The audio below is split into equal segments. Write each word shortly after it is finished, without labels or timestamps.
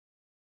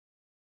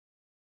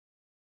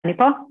אני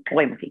פה?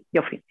 רואים אותי,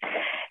 יופי.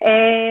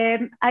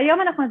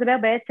 היום אנחנו נדבר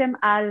בעצם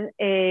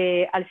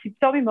על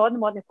סימפטומים מאוד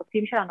מאוד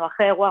נפוצים שלנו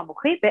אחרי אירוע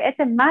מוחי,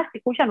 בעצם מה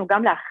הסיכוי שלנו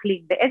גם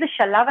להחלים, באיזה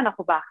שלב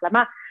אנחנו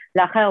בהחלמה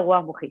לאחר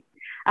אירוע מוחי.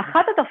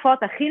 אחת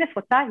התופעות הכי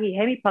נפוצה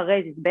היא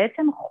המיפרזיס,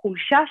 בעצם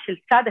חולשה של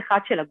צד אחד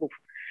של הגוף.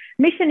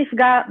 מי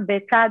שנפגע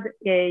בצד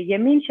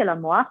ימין של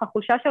המוח,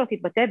 החולשה שלו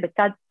תתבטא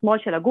בצד שמאל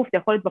של הגוף, זה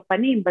יכול להיות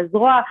בפנים,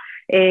 בזרוע,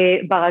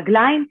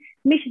 ברגליים.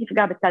 מי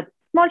שנפגע בצד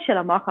שמאל של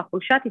המוח,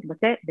 החולשה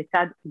תתבטא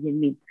בצד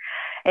ימין.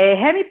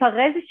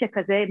 המיפרזיס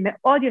שכזה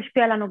מאוד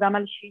ישפיע לנו גם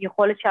על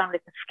יכולת שלנו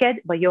לתפקד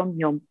ביום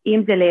יום,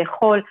 אם זה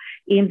לאכול,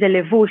 אם זה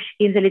לבוש,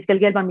 אם זה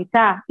להתגלגל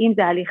במיטה, אם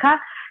זה הליכה,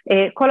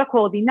 כל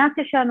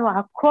הקואורדינציה שלנו,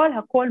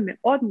 הכל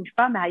מאוד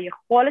מושפע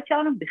מהיכולת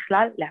שלנו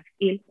בכלל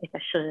להפעיל את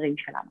השרירים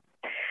שלנו.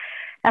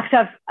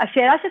 עכשיו,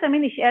 השאלה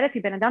שתמיד נשאלת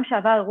היא בן אדם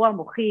שעבר אירוע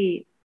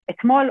מוחי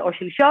אתמול או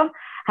שלשום,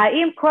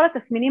 האם כל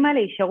התסמינים האלה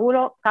יישארו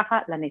לו ככה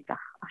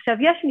לנצח? עכשיו,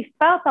 יש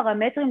מספר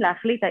פרמטרים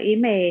להחליט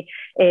האם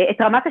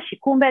את רמת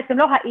השיקום בעצם,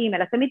 לא האם,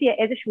 אלא תמיד יהיה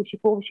איזשהו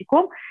שיפור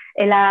ושיקום,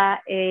 אלא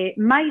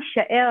מה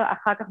יישאר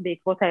אחר כך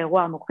בעקבות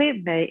האירוע המוחי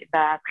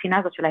בבחינה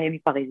הזאת של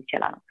ההמיפרזיס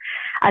שלנו.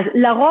 אז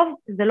לרוב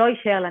זה לא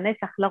יישאר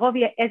לנצח, לרוב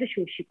יהיה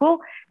איזשהו שיפור,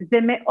 זה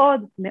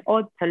מאוד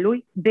מאוד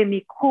תלוי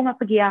במיקום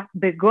הפגיעה,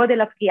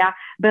 בגודל הפגיעה,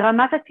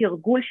 ברמת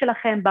התרגול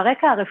שלכם,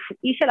 ברקע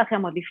הרפואי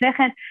שלכם עוד לפני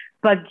כן,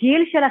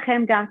 בגיל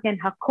שלכם גם כן,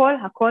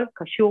 הכל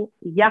קשור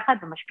יחד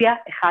ומשפיע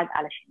אחד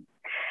על השני.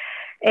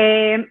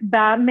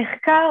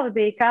 במחקר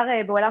ובעיקר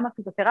בעולם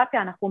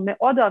הפיזיותרפיה אנחנו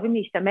מאוד אוהבים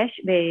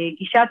להשתמש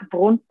בגישת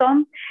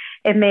ברונסון.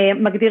 הם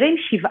מגדירים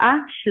 7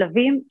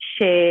 שלבים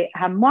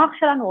שהמוח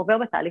שלנו עובר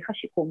בתהליך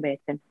השיקום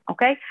בעצם,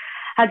 אוקיי?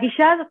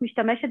 הגישה הזאת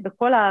משתמשת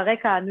בכל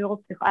הרקע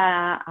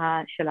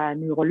של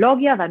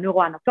הנוירולוגיה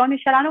והנוירואנטומיה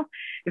שלנו,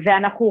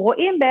 ואנחנו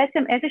רואים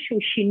בעצם איזשהו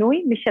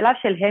שינוי משלב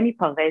של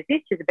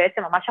המיפרזיס, שזה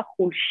בעצם ממש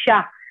החולשה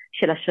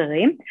של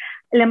השרירים,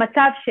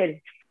 למצב של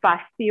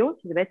ספסטיות,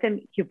 שזה בעצם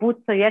קיבוץ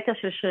היתר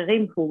של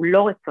שרירים והוא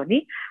לא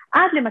רצוני,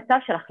 עד למצב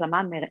של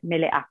החלמה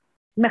מלאה.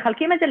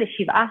 מחלקים את זה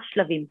ל7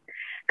 שלבים.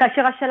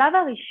 כאשר השלב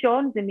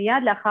הראשון זה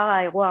מיד לאחר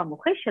האירוע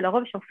המוחי,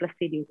 שלרוב יש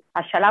פלסידיות.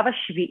 השלב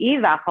השביעי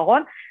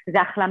והאחרון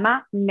זה החלמה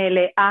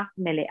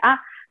מלאה.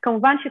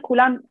 כמובן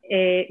שכולם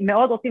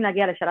מאוד רוצים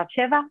להגיע לשלב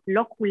 7,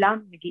 לא כולם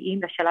מגיעים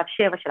לשלב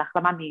 7 של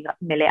החלמה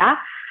מלאה.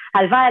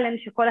 הלוואי עלינו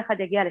שכל אחד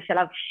יגיע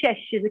לשלב 6,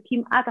 שזה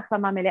כמעט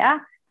החלמה מלאה,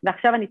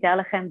 ועכשיו אני אתאר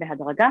לכם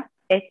בהדרגה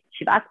את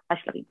 7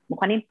 השלבים.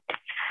 מוכנים?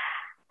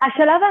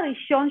 השלב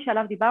הראשון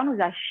שעליו דיברנו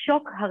זה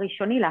השוק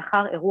הראשוני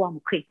לאחר אירוע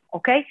מוחי,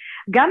 אוקיי?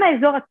 גם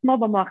האזור עצמו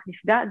במוח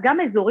נפגע, גם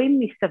אזורים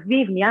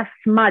מסביב נהיה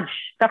סמאג',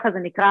 ככה זה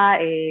נקרא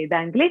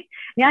באנגלית,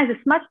 נהיה איזה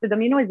סמאג',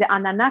 תדמיינו איזה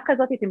עננה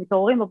כזאת, אתם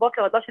מתעוררים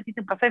בבוקר, עוד לא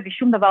שתיתם קפה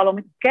ושום דבר לא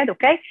מתפקד,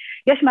 אוקיי?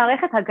 יש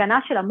מערכת הגנה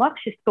של המוח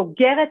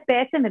שסוגרת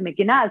בעצם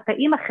ומגינה על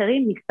תאים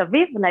אחרים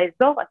מסביב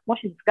לאזור עצמו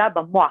שנפגע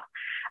במוח.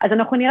 אז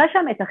אנחנו נראה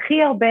שם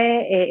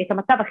את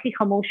המצב הכי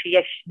חמור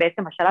שיש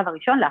בעצם השלב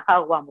הראשון לאחר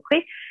אירוע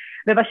מוחי,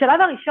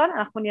 ובשלב הראשון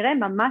אנחנו נראה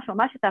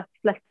ממש את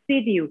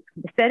הפלסידיות,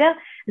 בסדר?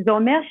 זה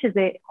אומר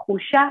שזה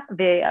חולשה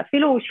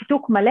ואפילו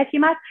שיתוק מלא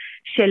כמעט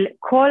של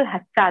כל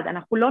הצד,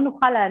 אנחנו לא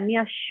נוכל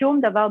להניע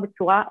שום דבר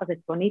בצורה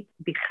רצונית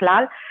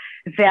בכלל,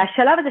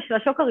 והשלב הזה של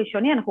השוק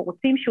הראשוני אנחנו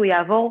רוצים שהוא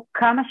יעבור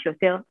כמה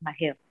שיותר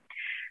מהר.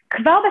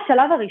 כבר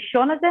בשלב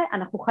הראשון הזה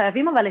אנחנו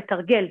חייבים אבל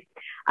לתרגל.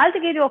 אל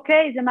תגידו,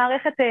 אוקיי, זה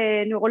מערכת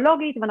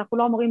נוירולוגית ואנחנו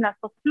לא אמורים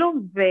לעשות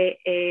כלום,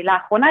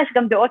 ולאחרונה יש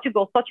גם דעות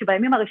שגורסות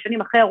שבימים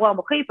הראשונים אחרי אירוע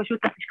מוחי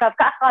פשוט תשכב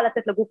ככה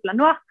לתת לגוף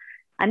לנוח.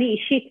 אני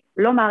אישית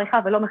לא מעריכה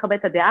ולא מכבדת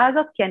את הדעה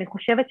הזאת, כי אני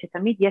חושבת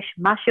שתמיד יש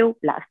משהו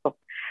לעשות.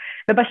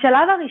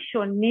 ובשלב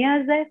הראשוני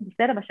הזה,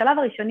 בסדר, בשלב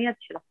הראשוני הזה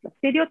של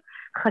הפלסידיות,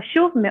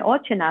 חשוב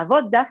מאוד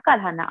שנעבוד דווקא על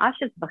הנאה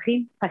של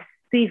טווחים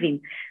פסיביים.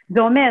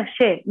 זה אומר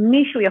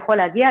שמישהו יכול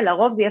להגיע,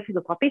 לרוב זה יהיה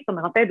פיזיותרפיסט או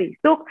מרפא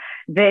בעיסוק,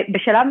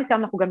 ובשלב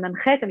מסוים אנחנו גם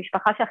ננחה את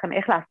המשפחה שלכם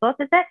איך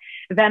לעשות את זה,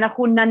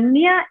 ואנחנו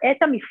נניע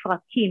את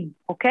המפרקים,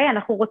 אוקיי?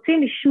 אנחנו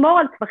רוצים לשמור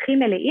על טווחים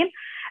מלאים,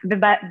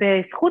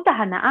 ובזכות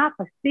ההנאה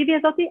הפסיבי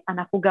הזאת,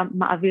 אנחנו גם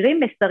מעבירים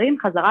מסרים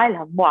חזרה אל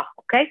המוח,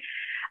 אוקיי?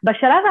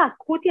 בשלב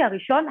האקוטי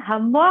הראשון,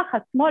 המוח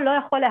עצמו לא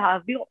יכול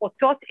להעביר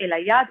אותות אל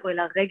היד או אל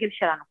הרגל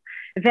שלנו.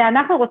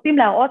 ואנחנו רוצים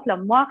להראות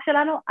למוח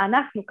שלנו,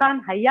 אנחנו כאן,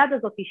 היד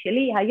הזאת היא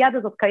שלי, היד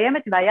הזאת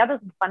קיימת והיד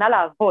הזאת מוכנה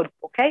לעבוד,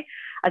 אוקיי?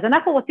 אז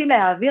אנחנו רוצים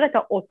להעביר את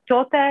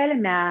האותות האלה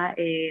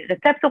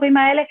מהרצפטורים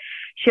האלה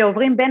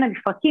שעוברים בין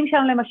המפרקים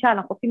שלנו למשל,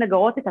 אנחנו רוצים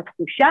לגרות את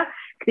התחושה,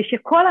 כדי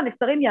שכל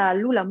המסרים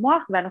יעלו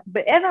למוח, ואנחנו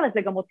בעבר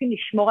לזה גם רוצים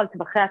לשמור על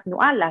טווחי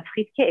התנועה,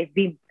 להפחית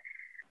כאבים.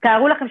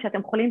 תארו לכם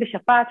שאתם חולים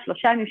בשפעת,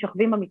 3 ימים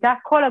שוכבים במיטה,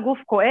 כל הגוף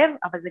כואב,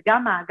 אבל זה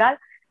גם מעגל,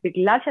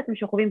 בגלל שאתם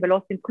שוכבים ולא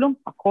עושים כלום,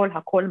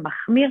 הכל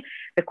מחמיר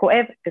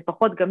וכואב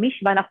ופחות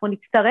גמיש, ואנחנו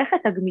נצטרך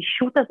את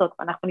הגמישות הזאת,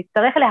 ואנחנו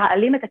נצטרך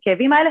להעלים את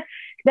הכאבים האלה,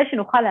 כדי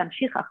שנוכל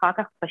להמשיך אחר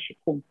כך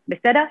בשיקום,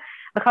 בסדר?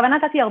 בכוונה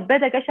נתתי הרבה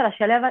דגש על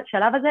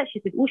השלב הזה,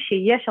 שתדעו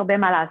שיש הרבה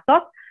מה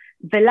לעשות,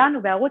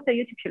 ולנו בערוץ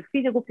היוטיוב של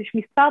פיזיוגוף יש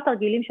מספר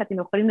תרגילים שאתם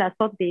יכולים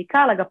לעשות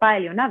בעיקר לגפה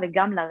העליונה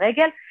וגם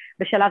לרגל,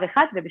 בשלב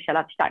 1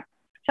 ובשלב 2.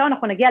 עכשיו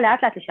אנחנו נגיע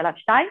לאט לאט לשלב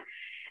 2,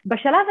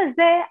 בשלב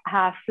הזה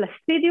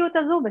הפלסטידיות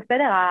הזו,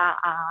 בסדר,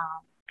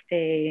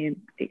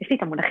 יש לי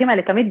את המונחים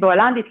האלה תמיד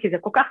בהולנדית, כי זה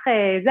כל כך,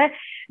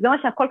 זה מה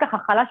שהכל ככה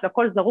חלש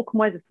והכל זרוק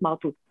כמו איזה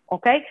סמרטוט,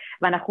 אוקיי?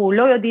 ואנחנו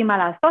לא יודעים מה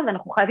לעשות,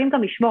 ואנחנו חייבים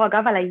גם לשמור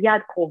אגב על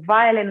היד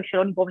קרובה אלינו,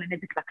 שלא נגרום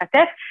לנזק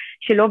לכתף,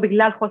 שלא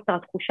בגלל חוסר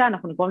התחושה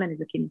אנחנו נגרום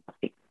לנזקים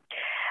נוספים.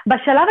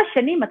 בשלב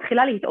השני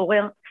מתחילה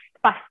להתעורר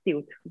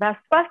ספסטיות,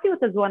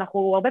 והספסטיות הזו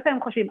אנחנו הרבה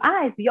פעמים חושבים,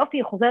 איזה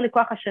יופי, חוזר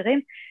לכוח השרירים,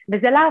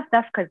 וזה לאו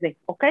דווקא זה,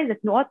 אוקיי? זה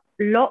תנועות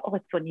לא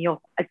רצוניות,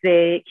 אז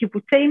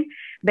קיבוצים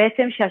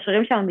בעצם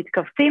שהשרירים שלנו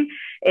מתכווצים,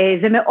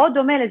 זה מאוד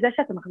דומה לזה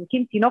שאתם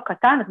מחזיקים תינוק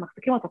קטן, אז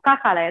מחזיקים אותו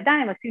ככה על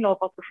הידיים, עושים לו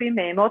פרצופים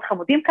מאוד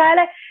חמודים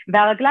כאלה,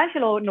 והרגליים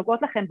שלו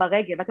נוגעות לכם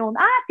ברגל, ואתם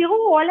אומרים, תראו,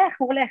 הוא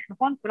הולך,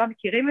 נכון? כולם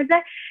מכירים את זה,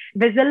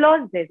 וזה לא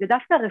זה, זה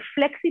דווקא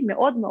רפלקסים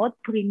מאוד מאוד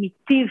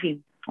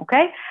פרימיטיביים.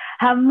 אוקיי?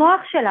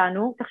 המוח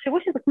שלנו,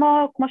 תחשבו שזה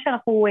כמו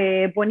שאנחנו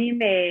בונים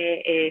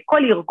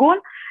כל ארגון,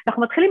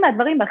 אנחנו מתחילים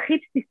מהדברים הכי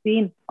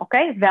בסיסיים,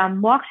 אוקיי?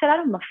 והמוח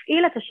שלנו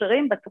מפעיל את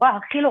השרירים בצורה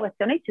הכי לא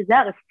רצונית, שזה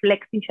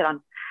הרפלקסים שלנו.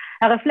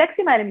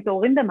 הרפלקסים האלה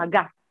מתעוררים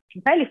במגע.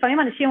 אוקיי? לפעמים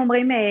אנשים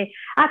אומרים,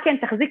 כן,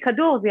 תחזיק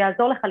כדור, זה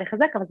יעזור לך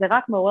לחזק, אבל זה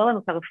רק מעורר לנו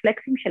את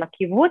הרפלקסים של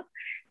הקיבוץ,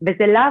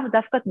 וזה לאו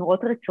דווקא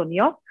תנועות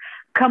רצוניות.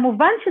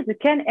 כמובן שזה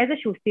כן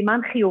איזשהו סימן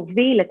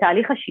חיובי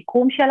לתהליך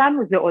השיקום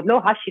שלנו, זה עוד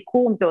לא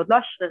השיקום, זה עוד לא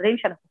השרירים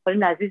שאנחנו יכולים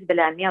להזיז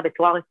ולהניע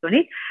בצורה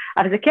רצונית,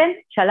 אבל זה כן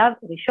שלב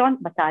ראשון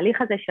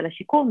בתהליך הזה של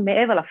השיקום,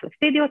 מעבר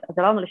לפלסטידיות, אז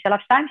עברנו לשלב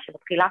 2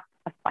 שמתחילה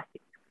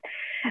הספסטיות.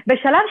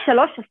 בשלב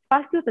 3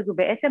 הספסטיות הזו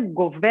בעצם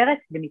גוברת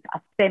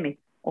ומתעצמת,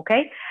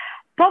 אוקיי?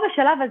 פה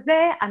בשלב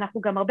הזה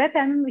אנחנו גם הרבה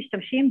פעמים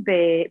משתמשים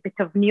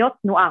בתבניות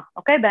תנועה,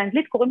 אוקיי?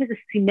 באנגלית קוראים לזה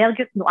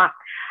סינרגיות תנועה.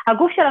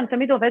 הגוף שלנו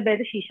תמיד עובד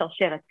באיזושהי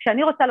שרשרת.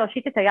 כשאני רוצה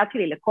להושיט את היד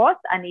שלי לכוס,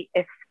 אני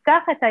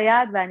אפתח את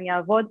היד ואני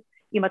אעבוד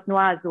עם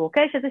התנועה הזו,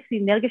 אוקיי? שזה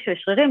סינרגיה של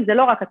שרירים, זה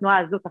לא רק התנועה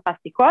הזו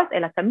תפסתי כוס,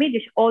 אלא תמיד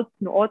יש עוד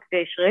תנועות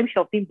ושרירים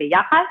שעובדים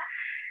ביחד,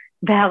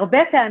 והרבה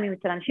פעמים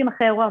אצל אנשים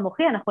אחרי אירוע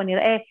מוחי אנחנו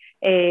נראה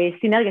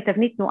סינרגיה,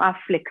 תבנית תנועה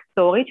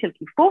פלקסורית של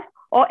כיפוף,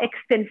 או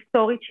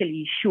אקסטנסורית של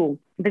יישור.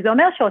 וזה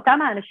אומר שאותם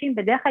האנשים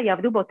בדרך כלל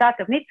יעבדו באותה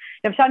התבנית,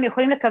 למשל הם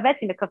יכולים לקבץ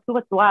אם יקבצו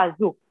בצורה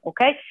הזו,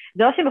 אוקיי?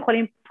 זה לא שהם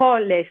יכולים פה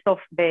לאסוף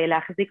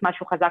ולהחזיק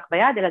משהו חזק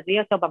ביד, אלא זה יהיה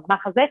יותר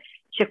במונח הזה,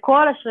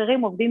 שכל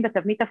השרירים עובדים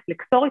בתבנית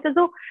הפלקסורית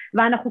הזו,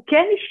 ואנחנו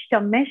כן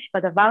נשתמש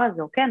בדבר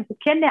הזה, אוקיי? אנחנו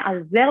כן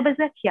נעזר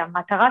בזה, כי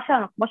המטרה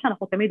שלנו, כמו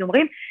שאנחנו תמיד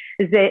אומרים,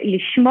 זה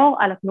לשמור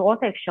על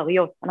התנועות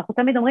האפשריות. אנחנו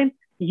תמיד אומרים,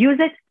 use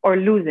it or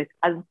lose it.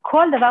 אז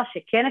כל דבר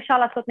שכן אפשר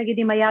לעשות נגיד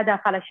עם היד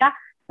החלשה,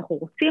 אנחנו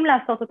רוצים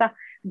לעשות אותה,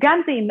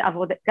 גם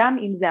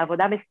אם זה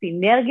עבודה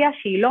בסינרגיה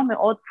שהיא לא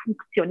מאוד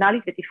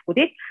פונקציונלית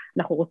ותפקודית,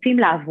 אנחנו רוצים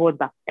לעבוד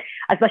בה.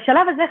 אז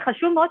בשלב הזה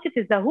חשוב מאוד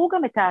שתזהו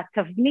גם את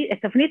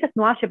תבנית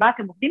התנועה שבה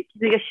אתם עובדים, כי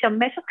זה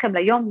ישמש אתכם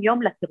ליום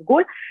יום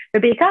לתרגול,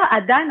 ובעיקר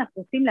עדיין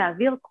אנחנו רוצים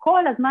להעביר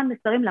כל הזמן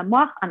מסרים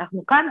למוח,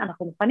 אנחנו כאן,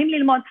 אנחנו מוכנים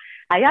ללמוד,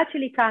 היד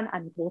שלי כאן,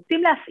 אנחנו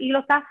רוצים להפעיל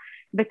אותה,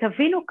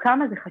 ותבינו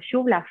כמה זה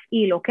חשוב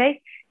להפעיל, אוקיי?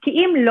 כי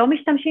אם לא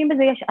משתמשים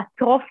בזה, יש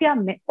אטרופיה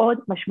מאוד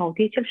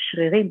משמעותית של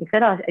שרירים,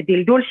 בסדר?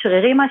 דלדול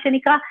שרירים מה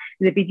שנקרא,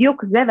 זה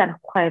בדיוק זה,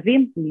 ואנחנו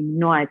חייבים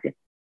למנוע את זה.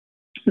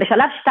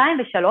 בשלב 2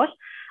 ו3,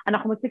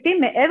 אנחנו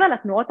מוסיפים מעבר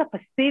לתנועות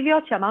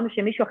הפסיביות, שאמרנו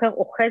שמישהו אחר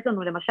אוחז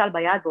לנו למשל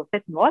ביד ועושה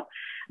תנועות,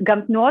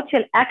 גם תנועות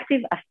של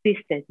active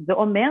assisted, זה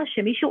אומר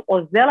שמישהו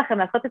עוזר לכם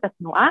לעשות את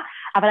התנועה,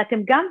 אבל אתם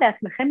גם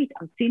בעצמכם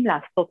מתאמצים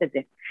לעשות את זה.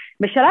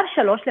 בשלב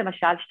 3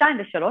 למשל, 2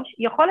 ו3,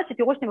 יכול להיות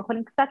שתראו שאתם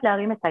יכולים קצת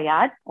להרים את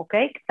היד,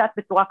 אוקיי? קצת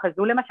בצורה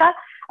כזו למשל,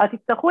 אבל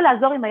תצטרכו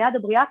לעזור עם היד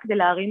הבריאה כדי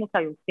להרים אותה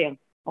יותר.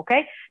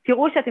 אוקיי?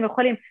 תראו שאתם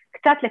יכולים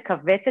קצת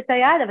לקבץ את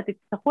היד, אבל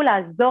תצטרכו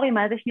לעזור עם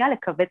היד השנייה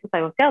לקבץ אותה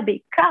יותר,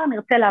 בעיקר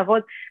נרצה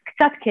לעבוד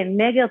קצת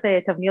כנגד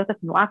תבניות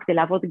התנועה, כדי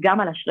לעבוד גם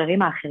על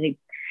השרירים האחרים.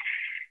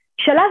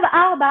 שלב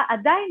 4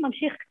 עדיין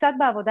ממשיך קצת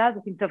בעבודה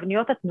הזאת עם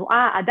תבניות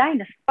התנועה, עדיין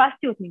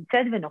הספסטיות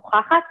נמצאת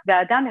ונוכחת,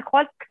 והאדם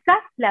יכול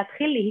קצת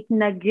להתחיל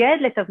להתנגד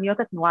לתבניות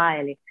התנועה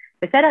האלה.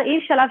 בסדר? אם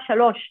שלב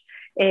 3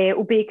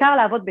 הוא בעיקר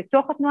לעבוד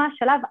בתוך התנועה,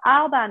 שלב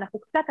 4 אנחנו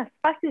קצת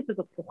הספסטיות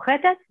הזאת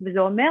פוחתת, וזה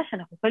אומר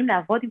שאנחנו יכולים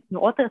לעבוד עם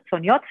תנועות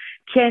רצוניות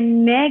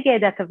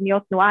כנגד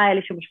התבניות תנועה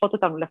האלה שמושכות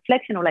אותנו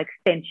לפלקשן או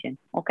לאקסטנשן,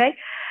 אוקיי?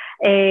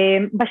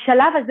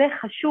 בשלב הזה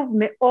חשוב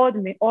מאוד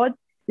מאוד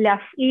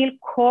להפעיל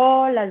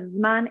כל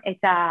הזמן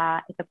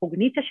את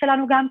הקוגניציה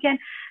שלנו גם כן,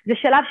 זה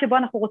שלב שבו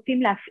אנחנו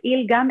רוצים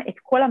להפעיל גם את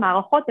כל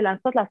המערכות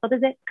ולנסות לעשות את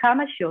זה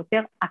כמה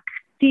שיותר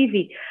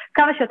אקטיבי,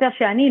 כמה שיותר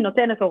שאני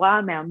נותנת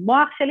הוראה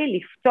מהמוח שלי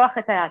לפתוח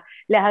את היד,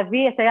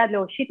 להביא את היד,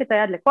 להושיט את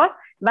היד לכוס,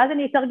 ואז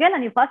אני אתרגל,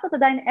 אני יכולה לעשות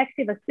עדיין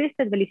active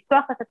assisted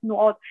ולפתוח את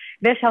התנועות,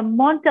 ויש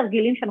המון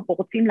תרגילים שאנחנו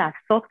רוצים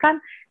לעשות כאן,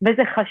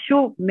 וזה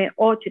חשוב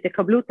מאוד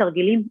שתקבלו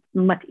תרגילים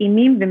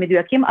מתאימים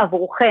ומדויקים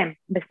עבורכם,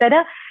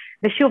 בסדר?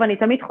 ושוב, אני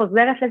תמיד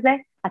חוזרת לזה,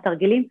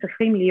 התרגילים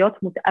צריכים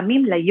להיות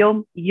מותאמים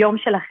ליום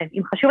שלכם.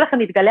 אם חשוב לכם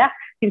להתגלח,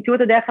 תמצאו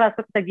את הדרך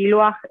לעשות את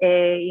הגילוח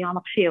עם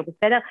המכשיר,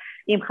 בסדר?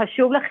 אם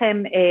חשוב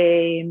לכם,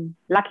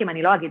 לקים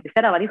אני לא אגיד,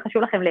 בסדר? אבל אם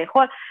חשוב לכם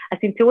לאכול, אז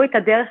תמצאו את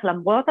הדרך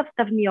למרות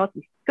התבניות,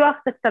 לפתוח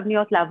את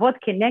התבניות, לעבוד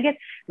כנגד,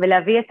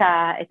 ולהביא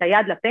את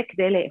היד לפה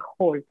כדי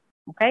לאכול,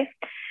 אוקיי?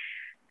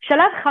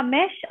 שלב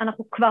 5,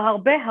 אנחנו כבר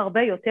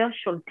הרבה יותר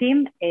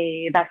שולטים,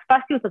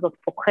 והספסטיות הזאת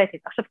פוחתת.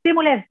 עכשיו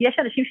שימו לב, יש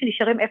אנשים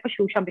שנשארים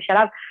איפשהו שם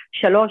בשלב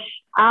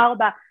 3,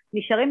 4,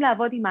 נשארים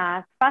לעבוד עם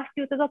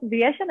הספסטיות הזאת,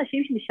 ויש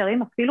אנשים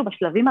שנשארים אפילו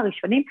בשלבים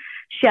הראשונים,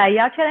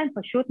 שהיד שלהם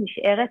פשוט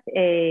נשארת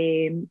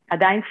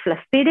עדיין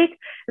פלסטידית,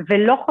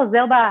 ולא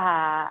חוזר בה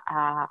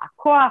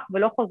הכוח,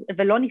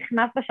 ולא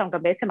נכנס בה שם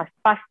גם בעצם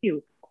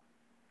הספסטיות.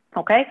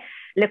 אוקיי?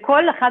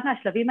 לכל אחד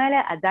מהשלבים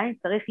האלה עדיין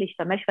צריך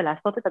להשתמש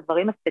ולעשות את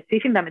הדברים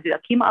הספציפיים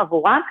והמדויקים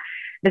עבורם,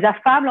 וזה אף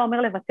פעם לא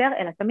אומר לוותר,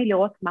 אלא תמיד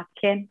לראות מה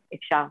כן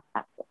אפשר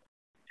לעשות.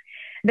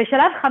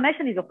 בשלב 5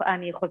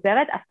 אני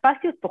חוזרת,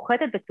 הספסטיות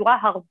פוחתת בצורה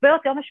הרבה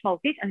יותר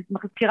משמעותית. אני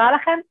מזכירה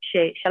לכם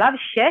ששלב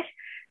 6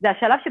 זה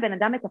השלב שבן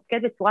אדם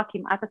מתפקד בצורה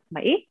כמעט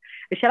עצמאית,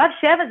 ושלב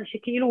 7 זה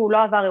שכאילו הוא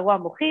לא עבר אירוע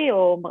מוחי,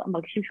 או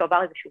מרגישים שהוא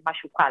עבר איזשהו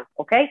משהו קל,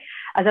 אוקיי?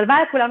 אז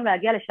הלוואי כולנו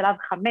להגיע לשלב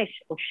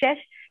 5 או 6,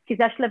 כי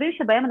זה השלבים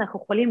שבהם אנחנו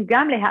יכולים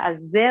גם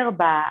להיעזר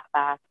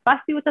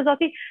בספסטיות הזאת,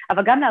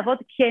 אבל גם לעבוד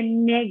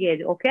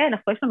כנגד, אוקיי?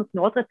 יש לנו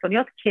תנועות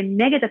רצוניות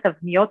כנגד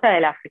התבניות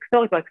האלה,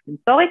 הפלקסורית או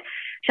האקסטנסורית,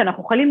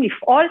 שאנחנו יכולים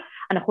לפעול,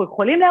 אנחנו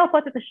יכולים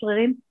להרפות את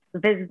השרירים,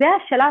 וזה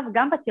השלב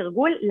גם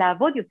בתרגול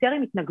לעבוד יותר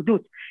עם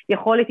התנגדות.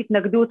 יכולת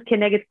התנגדות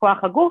כנגד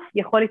כוח הגוף,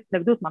 יכולת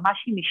התנגדות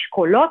ממש עם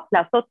משקולות,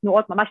 לעשות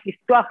תנועות ממש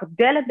לפתוח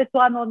דלת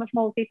בצורה מאוד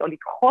משמעותית, או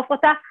לדחוף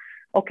אותה,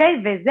 אוקיי?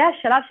 וזה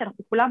השלב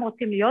שאנחנו כולם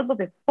רוצים להיות בו,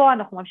 ופה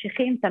אנחנו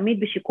ממשיכים תמיד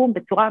בשיקום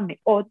בצורה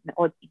מאוד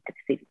מאוד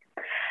אינטנסיבית.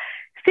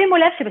 שימו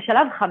לב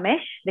שבשלב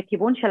 5,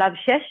 לכיוון שלב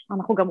 6,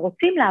 אנחנו גם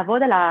רוצים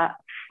לעבוד על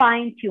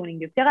ה-fine tuning,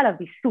 יותר על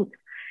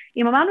הוויסות.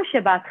 אם אמרנו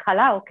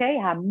שבהתחלה, אוקיי,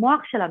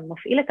 המוח שלנו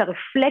מפעיל את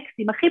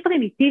הרפלקסים הכי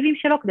פרימיטיביים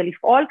שלו כדי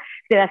לפעול,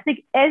 כדי להשיג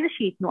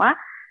איזושהי תנועה,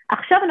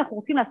 עכשיו אנחנו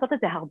רוצים לעשות את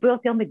זה הרבה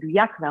יותר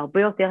מדויק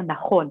והרבה יותר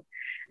נכון.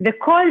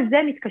 וכל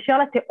זה מתקשר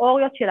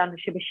לתיאוריות שלנו,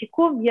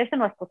 שבשיקום יש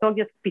לנו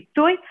אסטרטגיות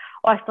פיתוי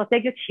או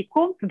אסטרטגיות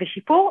שיקום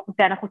ושיפור,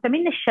 ואנחנו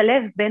תמיד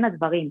נשלב בין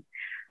הדברים.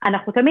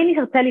 אנחנו תמיד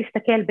נרצה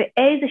להסתכל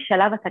באיזה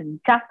שלב אתה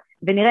נמצא,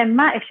 ונראה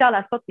מה אפשר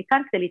לעשות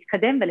מכאן כדי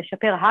להתקדם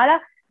ולשפר הלאה,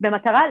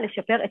 במטרה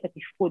לשפר את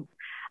התפקוד.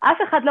 אף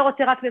אחד לא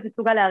רוצה רק להיות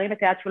מסוגל להרים את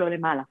היד שלו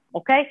למעלה,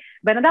 אוקיי?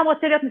 בן אדם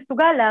רוצה להיות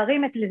מסוגל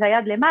להרים את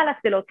היד למעלה,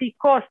 כדי להוציא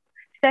כוס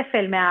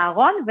ספל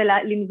מהארון,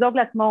 ולמזוג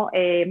לעצמו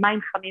מים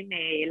חמים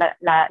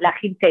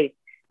להכין תה.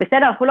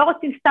 בסדר, אנחנו לא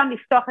רוצים סתם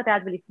לפתוח את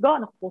היד ולסגור,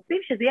 אנחנו רוצים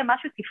שזה יהיה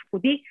משהו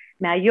תפקודי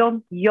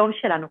מהיום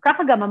שלנו.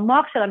 ככה גם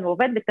המוח שלנו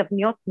עובד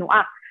בתבניות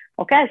תנועה,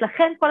 אוקיי? אז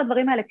לכן כל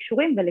הדברים האלה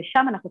קשורים,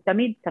 ולשם אנחנו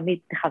תמיד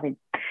תכוון.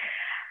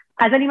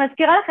 אז אני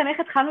מזכירה לכם איך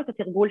התחלנו את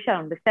התרגול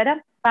שלנו, בסדר?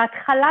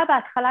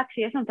 בהתחלה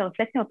כשיש לנו את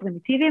הרפלקסים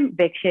הפרימיטיביים,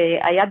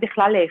 וכשהיד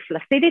בכלל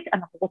פלסטידית,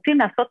 אנחנו רוצים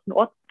לעשות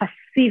תנועות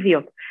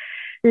פסיביות.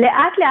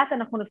 לאט לאט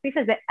אנחנו נוסיף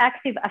איזה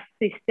active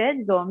assisted,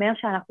 זה אומר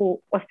שאנחנו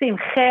עושים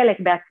חלק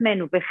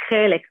בעצמנו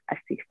וחלק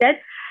assisted,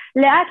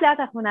 לאט לאט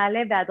אנחנו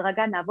נעלה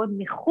בהדרגה, נעבוד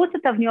מחוץ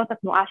לתבניות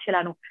התנועה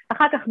שלנו,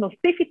 אחר כך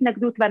נוסיף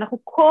התנגדות, ואנחנו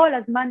כל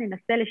הזמן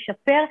ננסה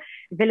לשפר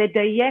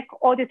ולדייק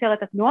עוד יותר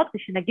את התנועות,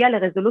 ושנגיע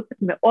לרזולוציות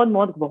מאוד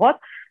מאוד גבוהות,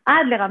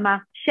 עד לרמה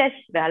 6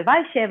 והלוואי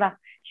 7,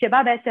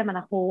 שבה בעצם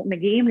אנחנו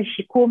מגיעים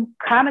לשיקום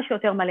כמה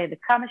שיותר מלא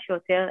וכמה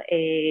שיותר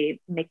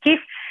מקיף,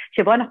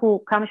 שבו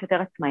אנחנו כמה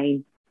שיותר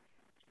עצמאיים.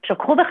 עכשיו,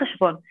 קחו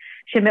בחשבון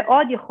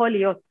שמאוד יכול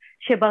להיות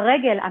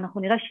שברגל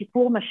אנחנו נראה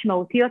שיפור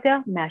משמעותי יותר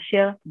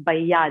מאשר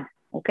ביד,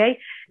 אוקיי?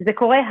 זה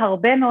קורה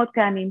הרבה מאוד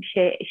פעמים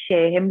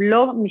שהם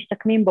לא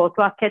משתקמים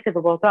באותו הקצב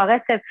או באותו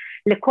הרצב,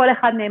 לכל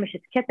אחד מהם יש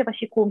את קצב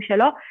השיקום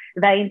שלו,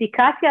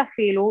 והאינדיקציה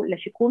אפילו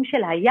לשיקום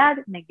של היד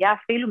מגיעה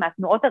אפילו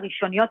מהתנועות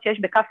הראשוניות שיש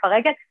בכף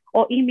הרגל,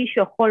 או אם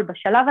מישהו יכול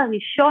בשלב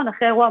הראשון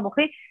אחרי אירוע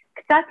מוחי,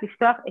 קצת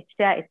לפתוח את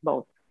שתי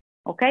האצבעות,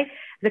 אוקיי?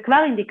 זה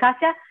כבר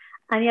אינדיקציה.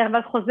 אני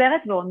אבל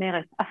חוזרת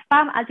ואומרת, אף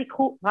פעם אל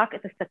תיקחו רק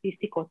את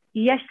הסטטיסטיקות.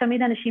 יש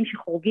תמיד אנשים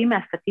שחורגים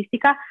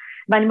מהסטטיסטיקה,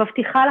 ואני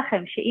מבטיחה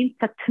לכם שאם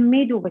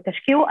תתמידו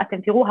ותשקיעו,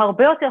 אתם תראו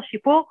הרבה יותר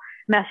שיפור,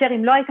 מאשר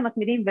אם לא הייתם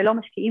מתמידים ולא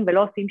משקיעים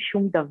ולא עושים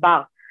שום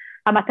דבר.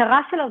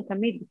 המטרה שלנו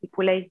תמיד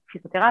בטיפולי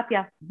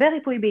פיזיותרפיה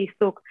וריפוי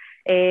בעיסוק,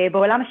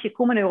 בעולם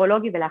השיקום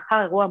הנוירולוגי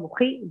ולאחר אירוע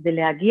מוחי, זה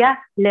להגיע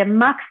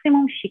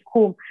למקסימום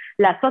שיקום,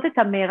 לעשות את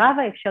המרב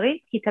האפשרי,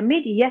 כי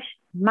תמיד יש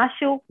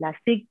משהו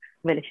להשיג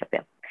ולשפר.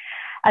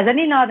 אז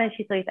אני נועה בן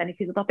שטרית, אני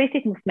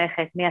פיזיותרפיסטית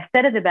מוסמכת,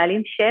 מייסדת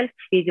ובעלים של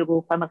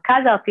פיזיוגרופ,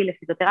 המרכז הארצי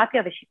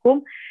לפיזיותרפיה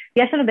ושיקום.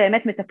 יש לנו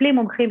באמת מטפלים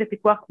מומחים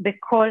בפיקוח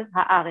בכל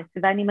הארץ,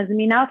 ואני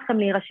מזמינה אתכם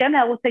להירשם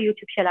לערוץ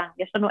היוטיוב שלנו.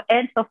 יש לנו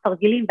אין סוף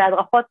תרגילים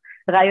והדרכות,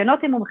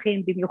 רעיונות עם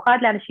מומחים, במיוחד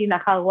לאנשים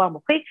לאחר אירוע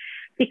מוחי.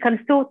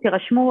 תיכנסו,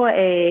 תירשמו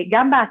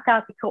גם באתר,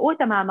 תקראו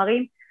את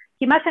המאמרים,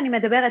 כי מה שאני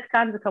מדברת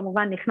כאן זה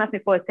כמובן נכנס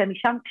מפה יוצא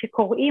משם,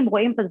 כשקוראים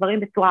רואים את הדברים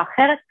בצורה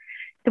אחרת.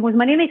 אתם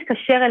מוזמנים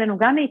להתקשר אלינו,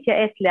 גם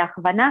להתייעץ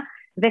להכוונה,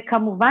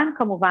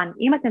 וכמובן,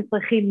 אם אתם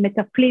צריכים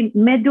מטפלים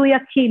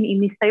מדויקים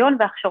עם ניסיון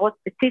והכשרות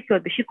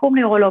ספציפיות בשיקום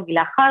נוירולוגי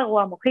לאחר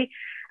אירוע מוחי,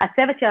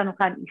 הצוות שלנו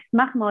כאן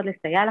ישמח מאוד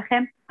לסייע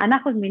לכם.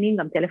 אנחנו זמינים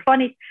גם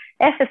טלפונית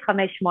 058-58-158.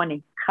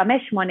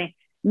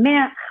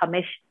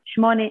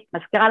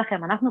 מזכירה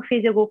לכם, אנחנו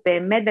פיזיוגרופ,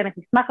 באמת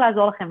נשמח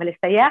לעזור לכם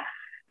ולסייע,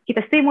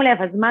 כי תשימו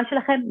לב, הזמן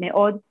שלכם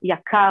מאוד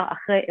יקר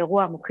אחרי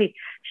אירוע מוחי.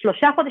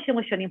 3 חודשים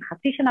ראשונים,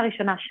 חצי שנה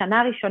ראשונה,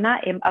 שנה ראשונה,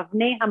 הם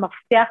אבני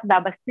המפתח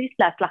והבסיס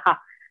להצלחה.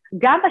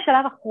 גם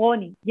בשלב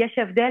הכרוני יש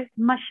הבדל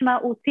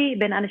משמעותי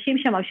בין אנשים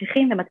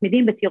שממשיכים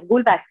ומתמידים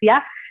בתרגול ועשייה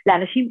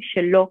לאנשים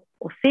שלא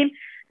עושים.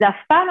 זה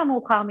אף פעם לא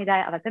מאוחר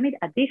מדי, אבל תמיד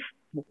עדיף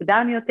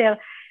מוקדם יותר,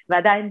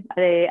 ועדיין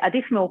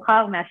עדיף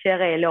מאוחר מאשר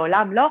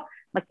לעולם לא.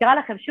 מזכירה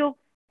לכם שוב,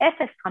 058-58-100-58.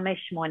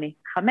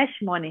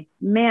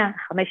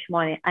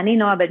 אני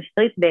נועה בן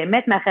שטרית,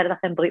 באמת מאחלת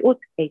לכם בריאות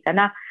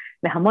איתנה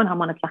והמון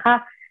המון הצלחה.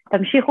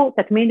 תמשיכו,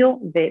 תתמידו,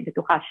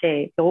 ובטוחה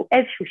שתראו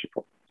איזשהו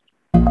שיפור.